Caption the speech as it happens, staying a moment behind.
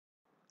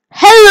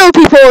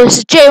Hello people, this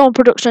is J1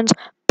 Productions,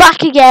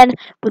 back again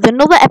with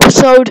another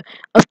episode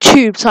of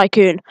Tube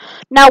Tycoon.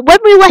 Now, when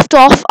we left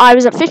off, I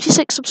was at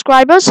 56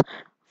 subscribers,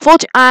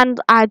 and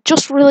I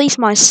just released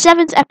my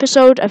 7th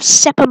episode of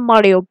Super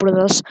Mario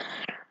Brothers,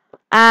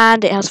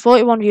 and it has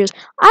 41 views.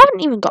 I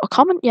haven't even got a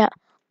comment yet.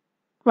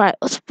 Right,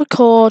 let's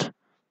record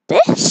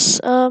this.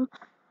 What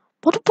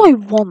do I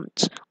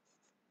want?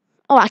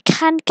 Oh, I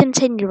can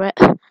continue it.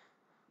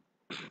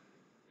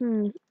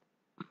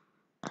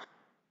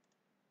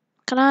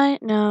 Can I?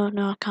 No,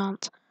 I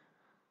can't.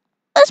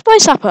 Let's play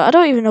Sapper. I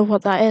don't even know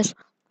what that is.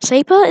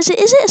 Sapper? Is it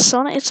a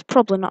Sonic? It's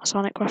probably not a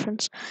Sonic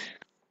reference.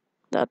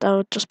 That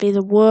would just be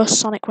the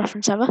worst Sonic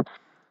reference ever.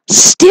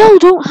 Still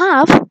don't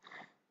have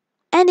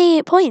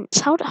any points.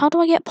 How do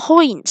I get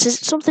points?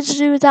 Is it something to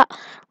do with that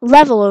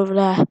level over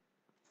there?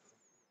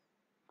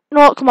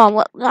 No, come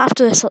on.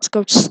 After this, let's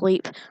go to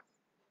sleep.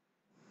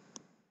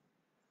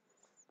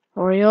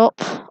 Hurry up.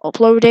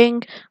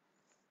 Uploading.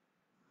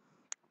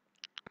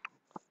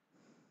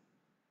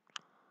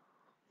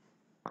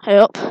 Hey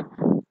up.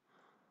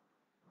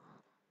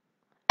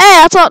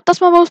 Hey, that's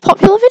my most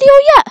popular video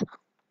yet.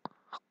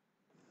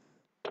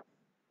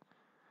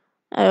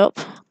 Hey up.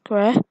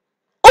 Great.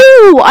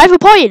 Oh, I have a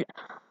point.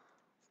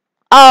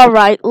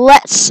 Alright,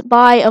 let's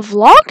buy a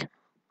vlog.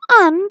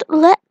 And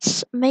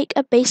let's make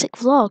a basic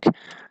vlog.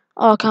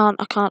 Oh,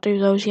 I can't do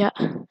those yet.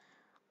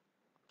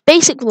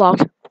 Basic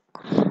vlog.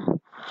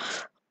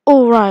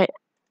 Alright.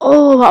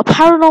 Oh, a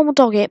paranormal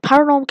doggy,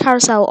 paranormal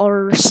carousel, or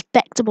a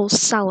respectable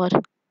salad.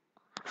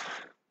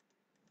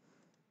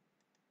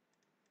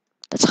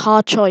 That's a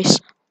hard choice.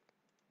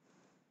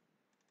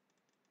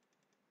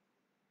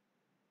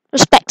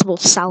 Respectable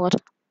salad.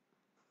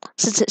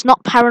 Since it's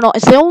not paranormal,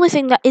 it's the only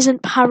thing that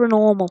isn't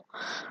paranormal.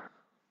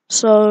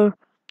 So,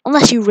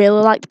 unless you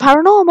really like the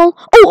paranormal.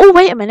 Oh,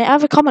 wait a minute, I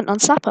have a comment on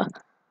Sapper.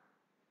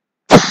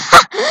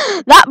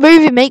 That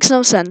movie makes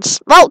no sense.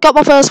 Well, can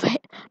we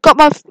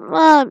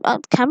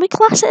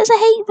class it as a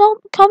hate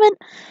comment?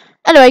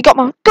 Anyway, got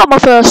my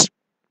first,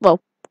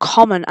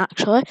 comment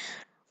actually.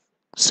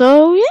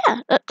 So yeah,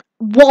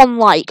 one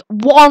like.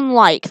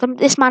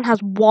 This man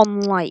has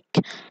 1 like.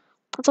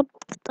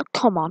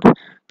 Come on,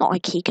 not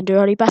like he can do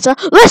any better.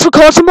 Let's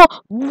record some more.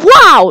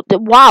 Wow,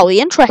 the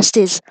interest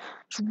is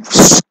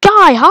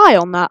sky high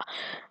on that.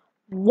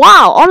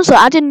 Wow, honestly,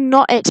 I did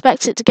not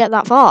expect it to get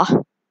that far.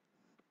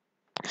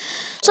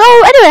 So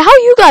anyway, how are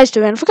you guys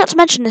doing? I forgot to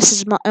mention this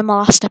is in my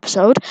last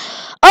episode.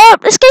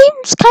 This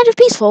game's kind of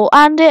peaceful,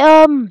 and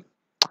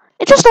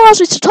it just allows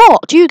me to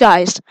talk to you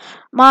guys.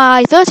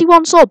 My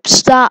 31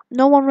 subs that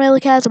no one really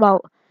cares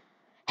about.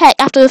 Heck,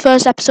 after the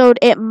first episode,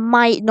 it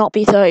might not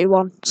be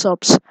 31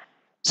 subs.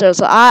 So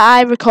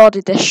I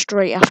recorded this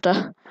straight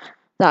after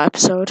that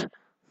episode.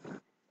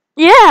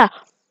 Yeah,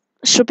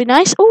 should be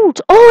nice. Oh,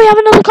 we have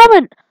another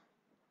comment.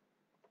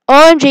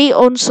 OMG,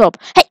 unsub.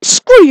 Hey,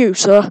 screw you,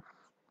 sir.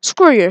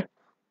 Screw you.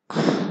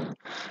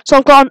 So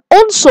I've got an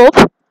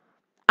unsub,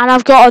 and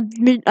I've got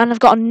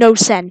a no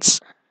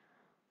sense.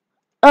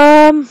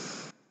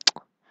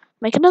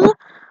 Make another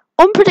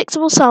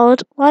unpredictable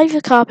salad. Live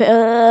your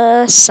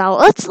carpet.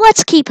 Salad.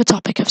 Let's keep a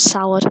topic of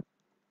salad.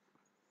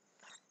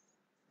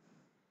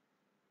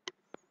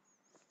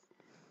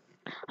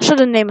 I should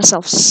have named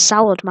myself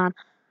Salad Man,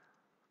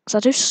 because I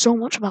do so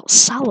much about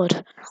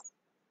salad.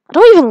 I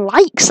don't even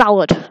like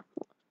salad.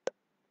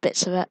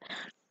 Bits of it.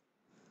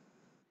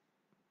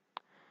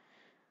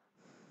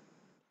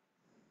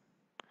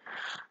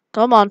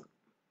 Come on.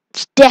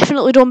 It's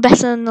definitely done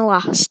better than the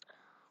last.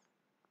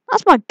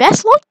 That's my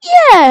best log?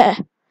 Yeah!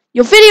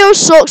 Your video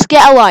sucks,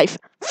 get a life.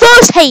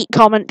 First hate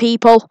comment,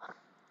 people.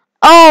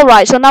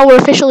 Alright, so now we're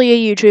officially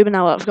a YouTuber.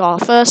 Now we've got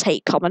our first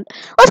hate comment.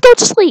 Let's go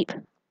to sleep.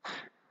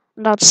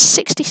 And that's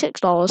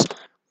 $66.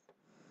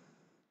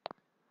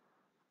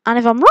 And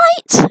if I'm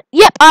right,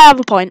 yep, I have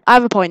a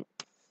point.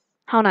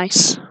 How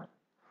nice.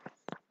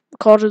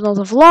 Recorded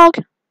another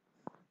vlog.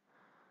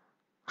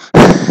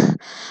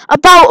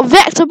 About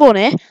Vector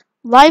Bunny,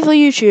 lively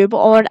YouTube,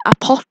 or an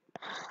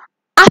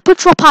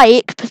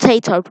apotropaic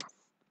potato.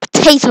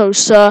 Potatoes,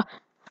 sir.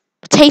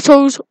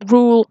 Potatoes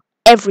rule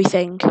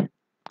everything.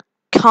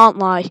 Can't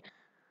lie.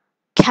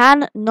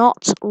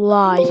 Cannot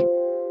lie.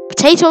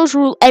 Potatoes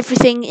rule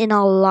everything in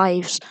our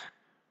lives.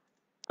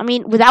 I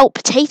mean, without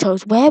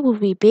potatoes, where would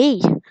we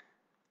be?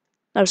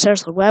 No,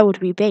 seriously, where would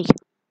we be?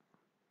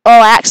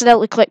 Oh, I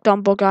accidentally clicked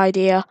on bug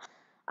idea,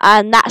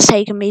 and that's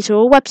taken me to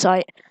a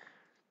website.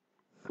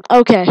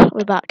 Okay,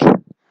 we're back.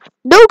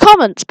 No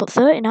comments, but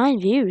 39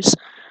 views.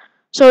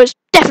 So it's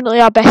definitely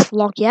our best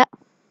vlog yet.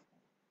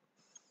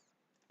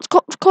 Let's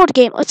record a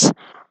game. Let's...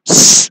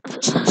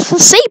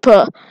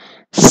 Saper,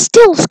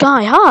 still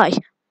sky high.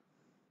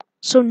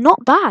 So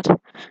not bad.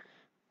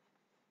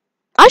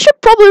 I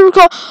should probably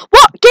record...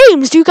 What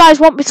games do you guys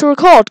want me to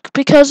record?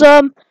 Because,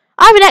 I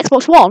have an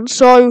Xbox One,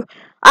 so...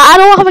 I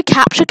don't have a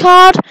capture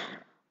card,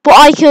 but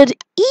I could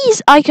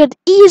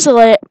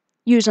easily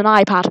use an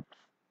iPad.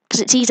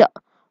 Because it's easier.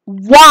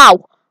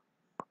 Wow!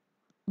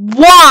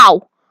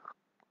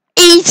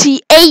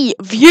 88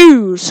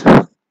 views!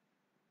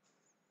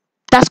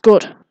 That's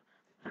good.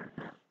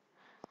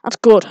 That's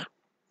good.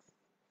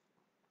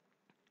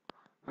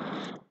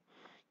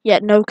 Yeah,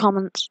 no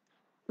comments.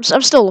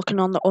 I'm still looking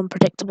on the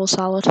unpredictable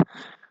salad.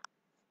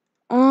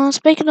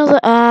 Speaking of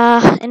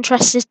the,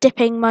 interest is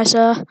dipping, my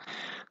sir,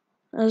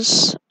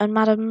 and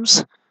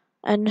madams,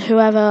 and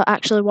whoever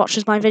actually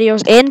watches my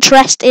videos.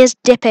 Interest is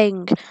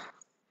dipping.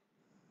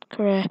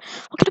 Career.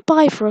 What can I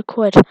buy for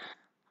 £1?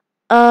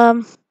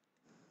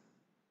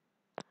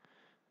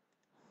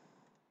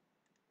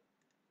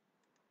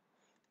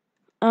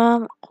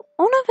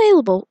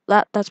 Unavailable.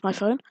 That's my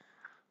phone.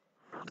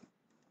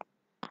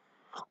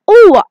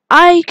 Oh,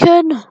 I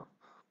could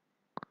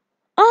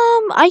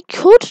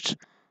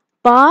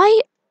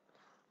buy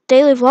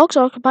daily vlogs,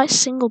 or I could buy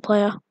single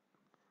player.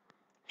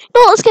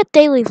 No, let's get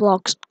daily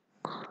vlogs.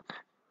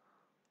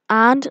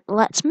 And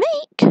let's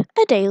make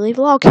a daily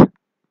vlog.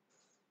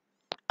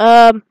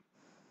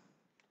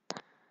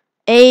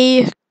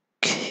 A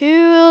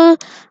cool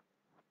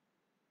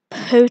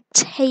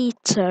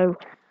potato.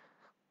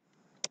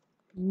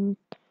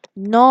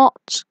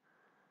 Not,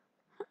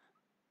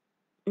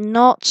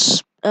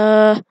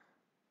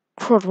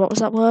 crud, what was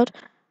that word?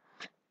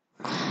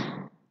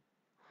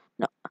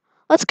 No,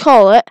 let's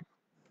call it,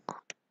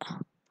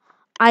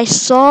 I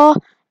saw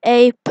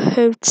a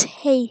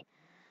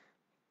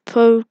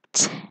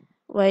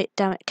wait,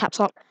 damn it, caps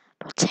lock.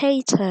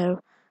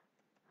 Potato.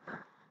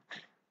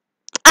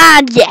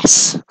 And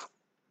yes!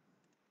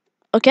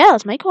 Okay,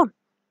 let's make one.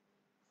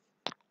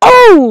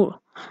 Oh!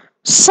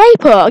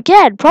 Saper,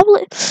 again,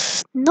 probably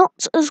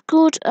not as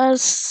good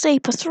as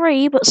Saper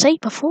 3, but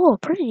Saper 4,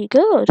 pretty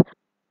good.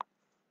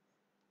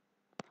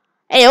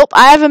 Hey up,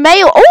 I have a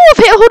mail. Oh, I've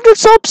hit 100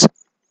 subs!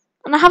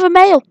 And I have a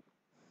mail.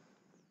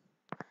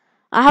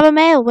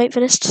 Wait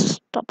for this to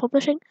stop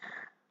publishing.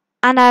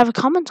 And I have a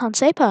comment on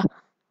Saper.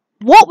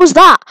 What was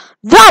that?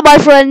 That, my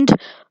friend,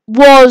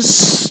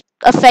 was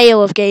a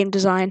fail of game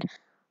design.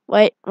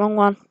 Wait, wrong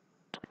one.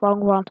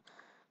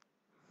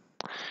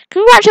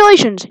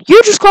 Congratulations,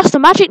 you just crossed the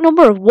magic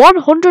number of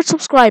 100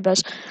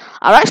 subscribers.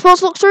 Our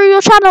experts looked through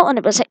your channel and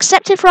it was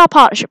accepted for our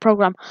partnership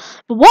program.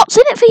 But what's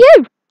in it for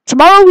you?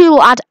 Tomorrow we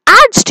will add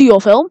ads to your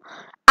film.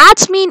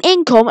 Ads mean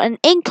income and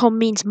income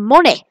means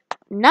money.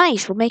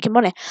 Nice, we're making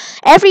money.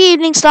 Every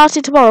evening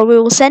starting tomorrow we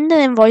will send an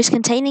invoice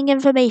containing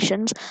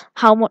information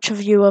how much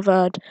of you have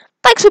earned.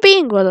 Thanks for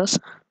being with us.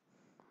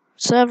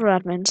 Server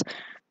admins.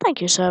 Thank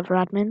you, server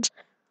admins.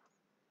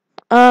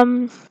 How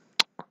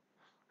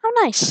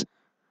nice.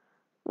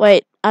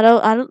 Wait, I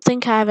don't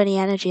think I have any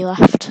energy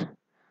left.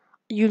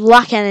 You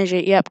lack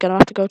energy. Yep, gonna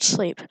have to go to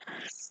sleep.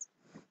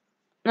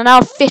 And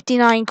now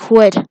 59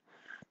 quid.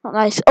 Not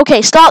nice.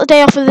 Okay, start the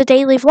day off with a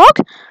daily vlog.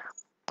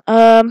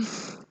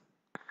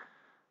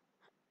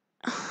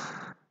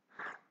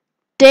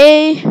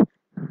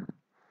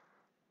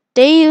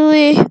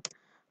 Daily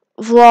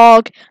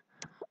vlog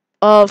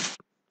of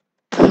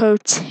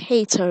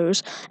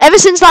potatoes. Ever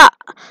since that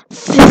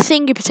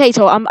thingy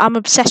potato, I'm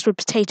obsessed with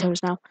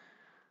potatoes now.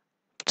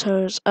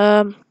 Potatoes.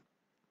 Well,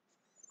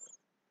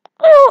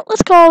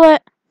 let's call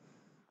it.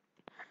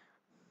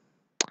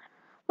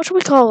 What should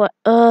we call it?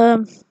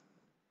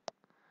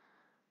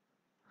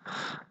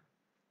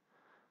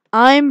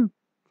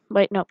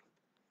 Wait, no.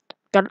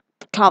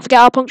 Can't forget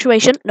our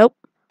punctuation. Nope.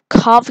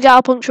 Can't forget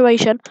our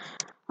punctuation.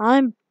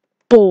 I'm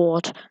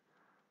bored.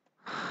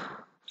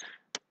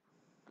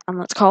 And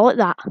let's call it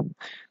that.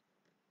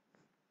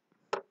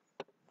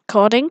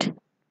 Recording.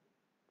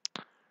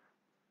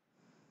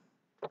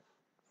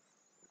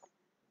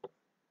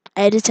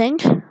 Editing.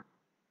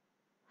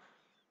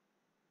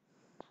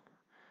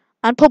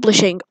 And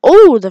publishing.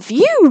 Oh, the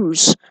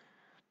views!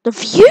 The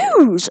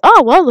views!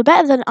 Oh, well, they're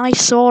better than I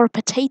saw a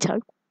potato.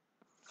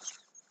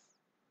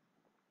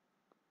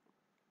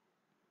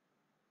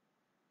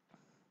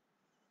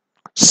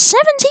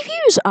 70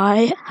 views!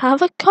 I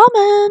have a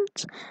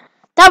comment!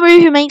 That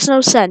movie makes no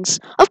sense.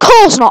 Of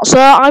course not, sir.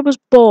 I was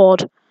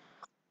bored.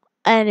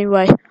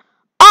 Anyway,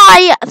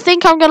 I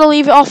think I'm going to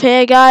leave it off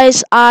here,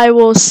 guys. I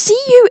will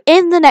see you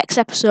in the next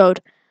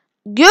episode.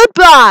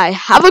 Goodbye.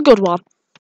 Have a good one.